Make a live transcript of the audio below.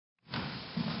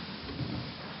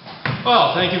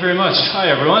Well, thank you very much. Hi,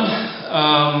 everyone.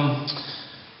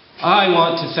 I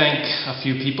want to thank a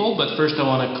few people, but first I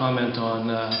want to comment on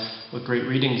what great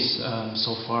readings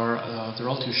so far. They're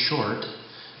all too short,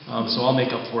 so I'll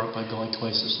make up for it by going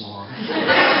twice as long.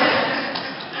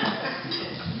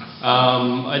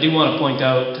 I do want to point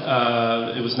out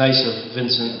it was nice of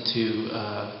Vincent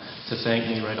to thank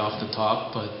me right off the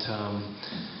top, but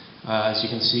as you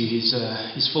can see, he's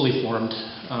fully formed.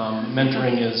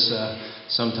 Mentoring is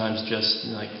sometimes just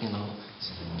like,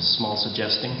 small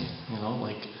suggesting,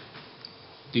 like,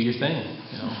 do your thing,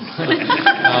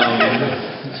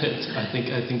 I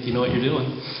think you know what you're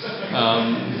doing.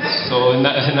 So in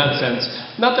that sense,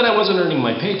 not that I wasn't earning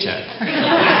my paycheck.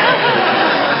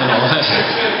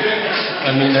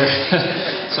 I mean,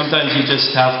 sometimes you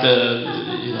just have to,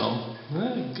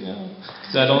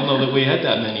 because I don't know that we had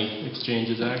that many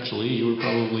exchanges actually. You were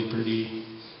probably pretty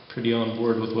on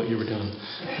board with what you were doing,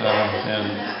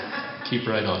 and keep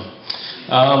right on.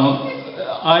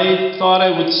 I thought I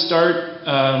would start.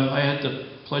 I had the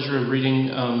pleasure of reading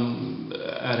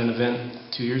at an event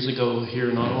 2 years ago here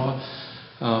in Ottawa.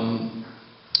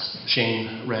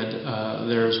 Shane read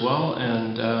there as well,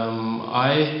 and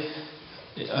I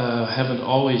haven't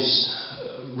always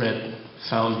read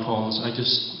found poems.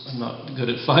 I'm not good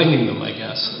at finding them, I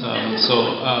guess.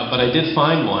 But I did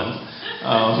find one,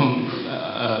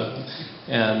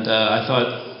 and I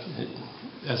thought,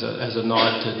 as a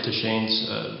nod to Shane's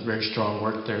very strong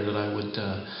work there, that I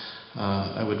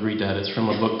would read that. It's from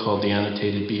a book called The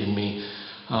Annotated Bee and Me.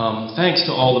 Thanks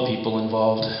to all the people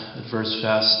involved at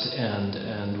Versefest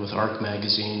and with ARC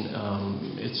magazine.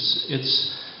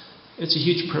 It's a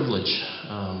huge privilege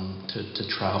to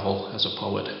travel as a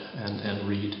poet and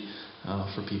read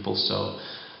for people. So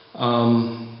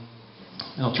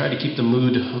I'll try to keep the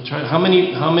mood. How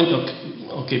many?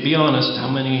 Okay, be honest. How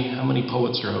many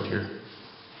poets are out here?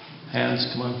 Hands,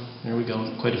 come on. There we go.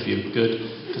 Quite a few. Good,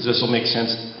 because this will make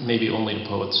sense maybe only to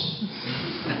poets.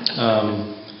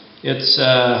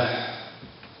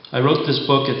 I wrote this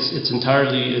book.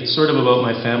 It's sort of about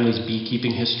my family's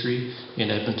beekeeping history in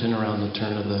Edmonton around the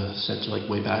turn of the century, like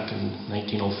way back in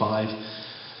 1905.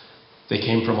 They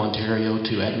came from Ontario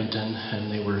to Edmonton,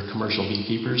 and they were commercial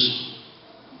beekeepers.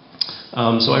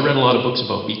 So I read a lot of books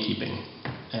about beekeeping,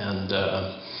 and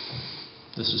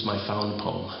this is my found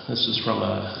poem. This is from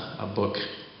a book,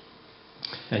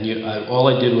 and all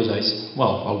I did was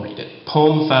I'll read it.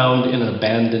 Poem found in an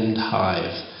abandoned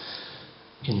hive.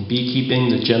 In Beekeeping,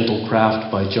 the Gentle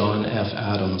Craft by John F.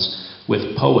 Adams,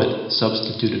 with poet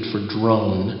substituted for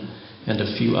drone and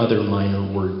a few other minor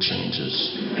word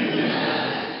changes.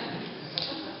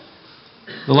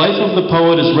 The life of the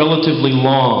poet is relatively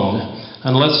long,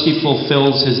 unless he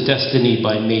fulfills his destiny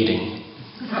by mating.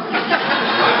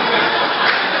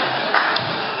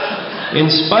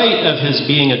 In spite of his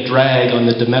being a drag on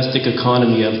the domestic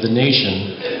economy of the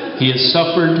nation, he is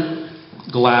suffered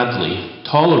gladly,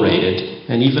 tolerated,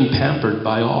 and even pampered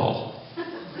by all.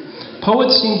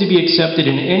 Poets seem to be accepted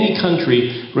in any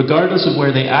country, regardless of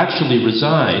where they actually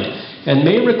reside, and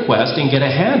may request and get a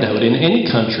handout in any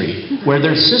country where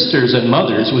their sisters and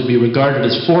mothers would be regarded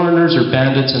as foreigners or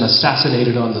bandits and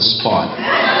assassinated on the spot.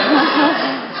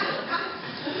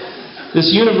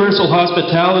 This universal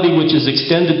hospitality which is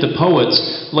extended to poets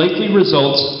likely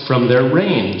results from their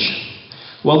range.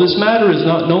 While this matter is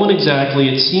not known exactly,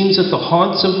 it seems that the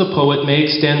haunts of the poet may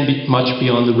extend much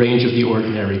beyond the range of the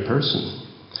ordinary person.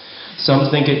 Some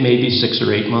think it may be 6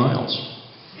 or 8 miles.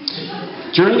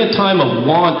 During a time of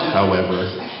want, however,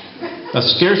 a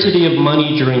scarcity of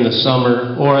money during the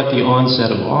summer or at the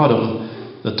onset of autumn,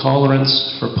 the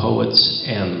tolerance for poets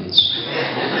ends.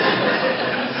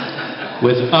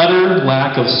 With utter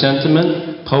lack of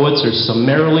sentiment, poets are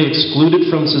summarily excluded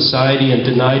from society and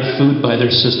denied food by their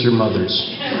sister mothers.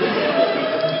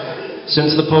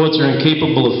 Since the poets are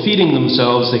incapable of feeding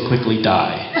themselves, they quickly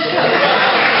die.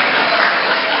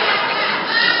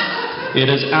 It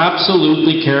is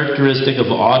absolutely characteristic of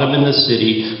autumn in the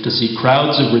city to see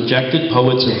crowds of rejected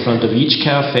poets in front of each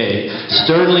cafe,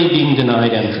 sternly being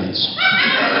denied entrance.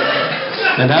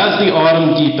 And as the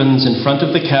autumn deepens, in front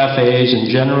of the cafes and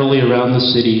generally around the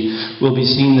city will be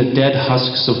seen the dead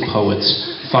husks of poets,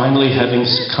 finally having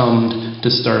succumbed to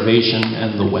starvation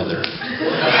and the weather.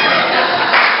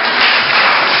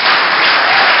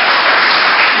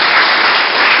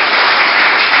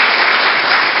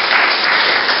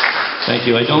 Thank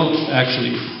you. I don't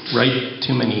actually write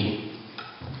too many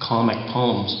comic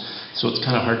poems, so it's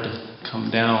kind of hard to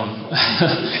come down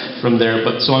from there.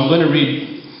 But so I'm going to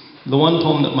read the one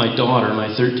poem that my daughter, my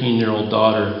 13-year-old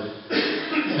daughter,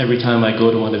 every time I go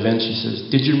to an event, she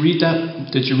says, "Did you read that?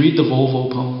 Did you read the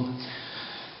Volvo poem?"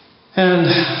 And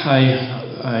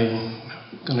I'm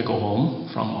going to go home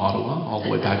from Ottawa all the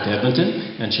way back to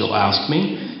Edmonton, and she'll ask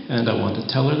me, and I want to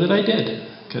tell her that I did,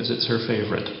 because it's her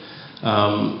favorite.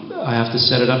 I have to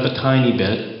set it up a tiny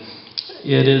bit.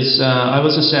 I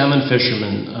was a salmon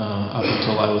fisherman up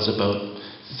until I was about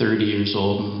 30 years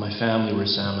old, and my family were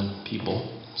salmon people.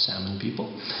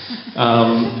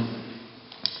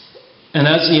 And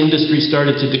as the industry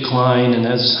started to decline, and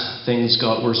as things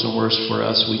got worse and worse for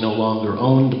us, we no longer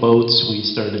owned boats, we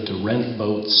started to rent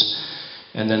boats,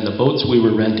 and then the boats we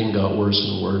were renting got worse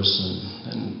and worse.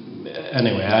 And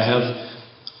anyway, I have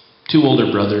two older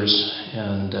brothers,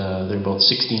 and they're both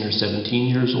 16 or 17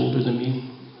 years older than me,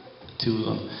 two of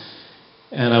them.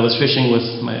 And I was fishing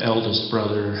with my eldest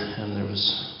brother, and there was,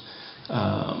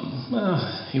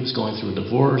 he was going through a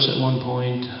divorce at one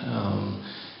point.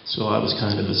 So I was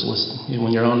kind of his listening.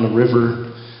 When you're on the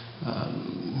river,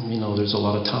 there's a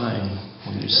lot of time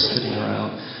when you're sitting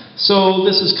around. So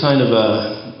this is kind of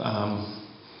a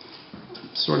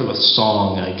sort of a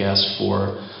song, I guess,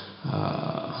 for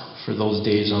those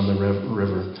days on the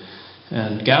river.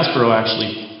 And Gasparo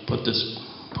actually put this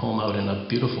poem out in a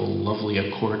beautiful, lovely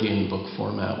accordion book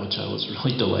format, which I was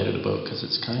really delighted about because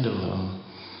it's kind of a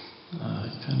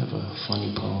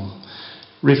funny poem.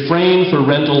 Refrain for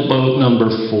rental boat number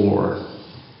 4.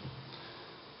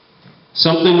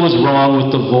 Something was wrong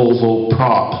with the Volvo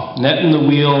prop. Net in the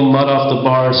wheel, mud off the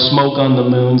bar, smoke on the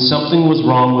moon. Something was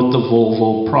wrong with the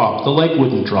Volvo prop. The leg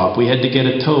wouldn't drop. We had to get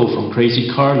a tow from Crazy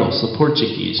Carlos, the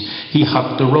Portuguese. He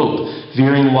hucked the rope.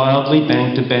 Veering wildly,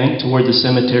 bank to bank, toward the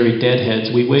cemetery deadheads,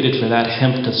 we waited for that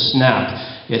hemp to snap.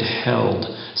 It held.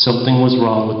 Something was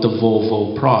wrong with the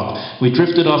Volvo prop. We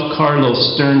drifted off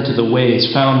Carlos stern to the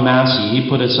waves, found Massey. He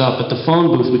put us up. At the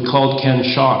phone booth, we called Ken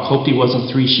Schock. Hoped he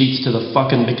wasn't 3 sheets to the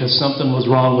fucking because something was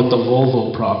wrong with the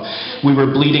Volvo prop. We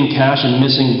were bleeding cash and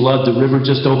missing blood. The river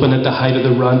just opened at the height of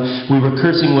the run. We were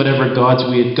cursing whatever gods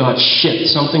we had got.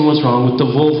 Shit, something was wrong with the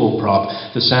Volvo prop.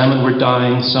 The salmon were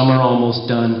dying, summer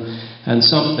almost done. And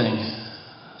something.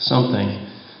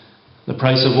 The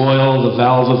price of oil, the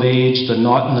valve of age, the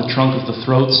knot in the trunk of the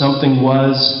throat, something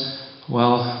was,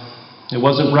 well, it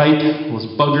wasn't right, it was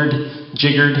buggered,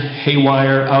 jiggered,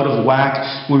 haywire, out of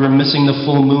whack. We were missing the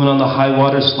full moon on the high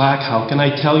water slack. How can I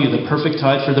tell you? The perfect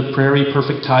tide for the prairie,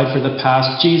 perfect tide for the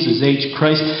past. Jesus H.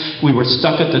 Christ, we were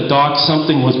stuck at the dock.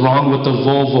 Something was wrong with the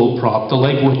Volvo prop. The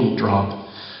leg wouldn't drop.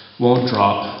 Won't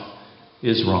drop.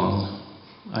 Is wrong.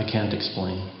 I can't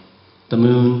explain. The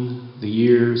moon, the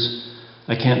years,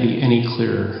 I can't be any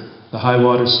clearer. The high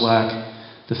water slack,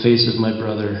 the face of my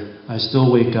brother. I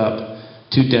still wake up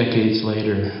 2 decades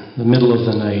later, the middle of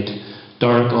the night,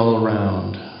 dark all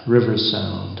around, river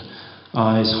sound,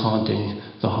 eyes haunting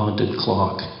the haunted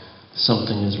clock.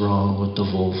 Something is wrong with the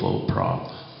Volvo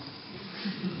prop.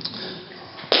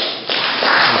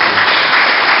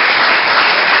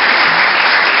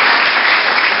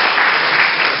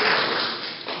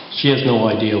 She has no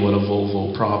idea what a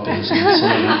Volvo prop is, and some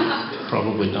of you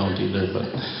probably don't either. But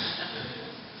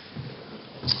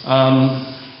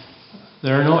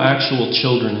there are no actual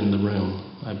children in the room,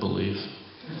 I believe.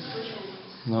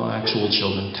 No actual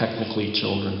children, technically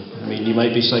children. I mean, you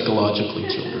might be psychologically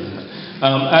children.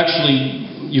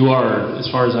 Actually, you are, as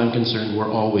far as I'm concerned, we're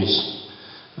always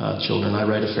children. I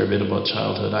write a fair bit about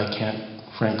childhood. I can't,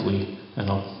 frankly, and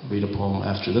I'll read a poem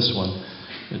after this one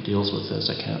that deals with this.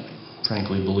 I can't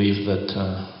frankly believe that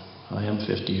I am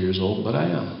 50 years old, but I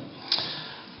am.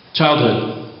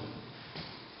 Childhood.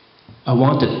 I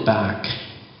want it back.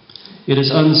 It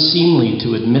is unseemly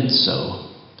to admit so.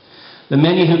 The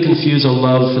many who confuse a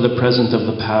love for the present of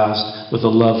the past with a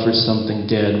love for something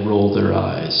dead roll their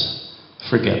eyes.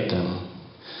 Forget them.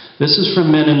 This is for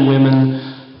men and women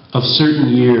of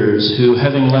certain years who,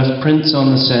 having left prints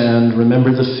on the sand,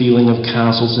 remember the feeling of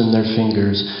castles in their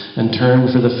fingers and turn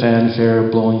for the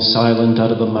fanfare blowing silent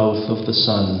out of the mouth of the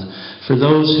sun. For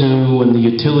those who, when the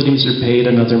utilities are paid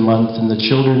another month and the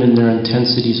children in their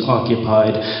intensities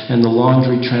occupied and the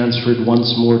laundry transferred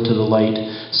once more to the light,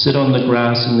 sit on the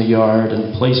grass in the yard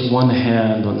and place one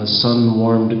hand on the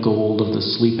sun-warmed gold of the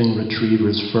sleeping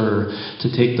retriever's fur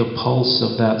to take the pulse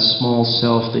of that small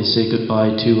self they say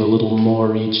goodbye to a little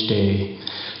more each day.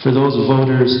 For those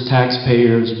voters,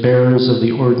 taxpayers, bearers of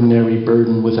the ordinary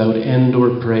burden without end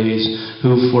or praise,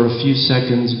 who for a few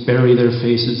seconds bury their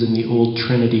faces in the old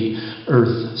trinity,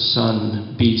 earth,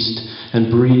 sun, beast, and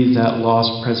breathe that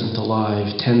lost present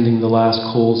alive, tending the last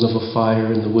coals of a fire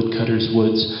in the woodcutter's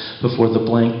woods before the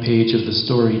blank page of the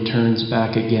story turns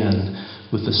back again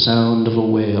with the sound of a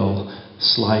whale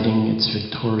sliding its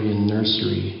Victorian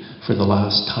nursery for the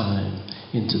last time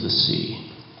into the sea.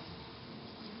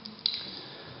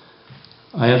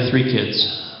 I have 3 kids,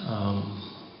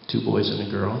 2 boys and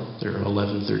a girl. They're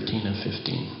 11, 13, and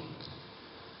 15.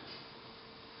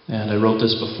 And I wrote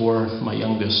this before my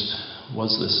youngest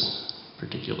was this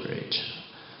particular age.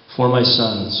 For my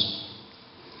sons,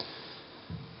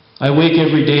 I wake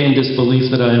every day in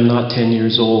disbelief that I am not 10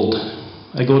 years old.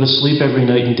 I go to sleep every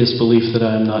night in disbelief that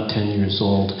I am not 10 years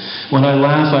old. When I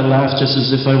laugh just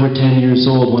as if I were 10 years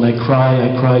old. When I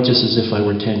cry just as if I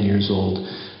were 10 years old.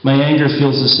 My anger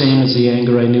feels the same as the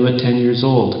anger I knew at 10 years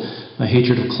old. My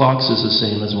hatred of clocks is the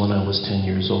same as when I was 10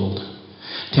 years old.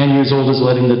 10 years old is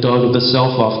letting the dog of the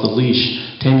self off the leash.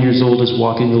 10 years old is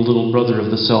walking the little brother of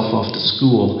the self off to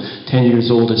school. 10 years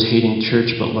old is hating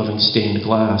church but loving stained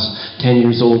glass. 10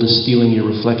 years old is stealing your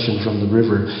reflection from the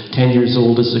river. 10 years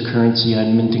old is the currency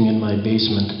I'm minting in my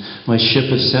basement. My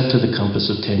ship is set to the compass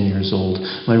of 10 years old.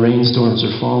 My rainstorms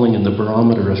are falling in the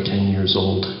barometer of 10 years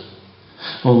old.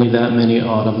 Only that many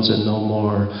autumns and no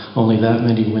more. Only that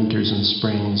many winters and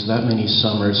springs, that many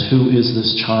summers. Who is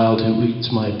this child who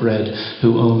eats my bread,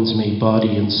 who owns me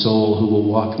body and soul, who will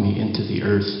walk me into the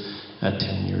earth at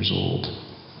 10 years old?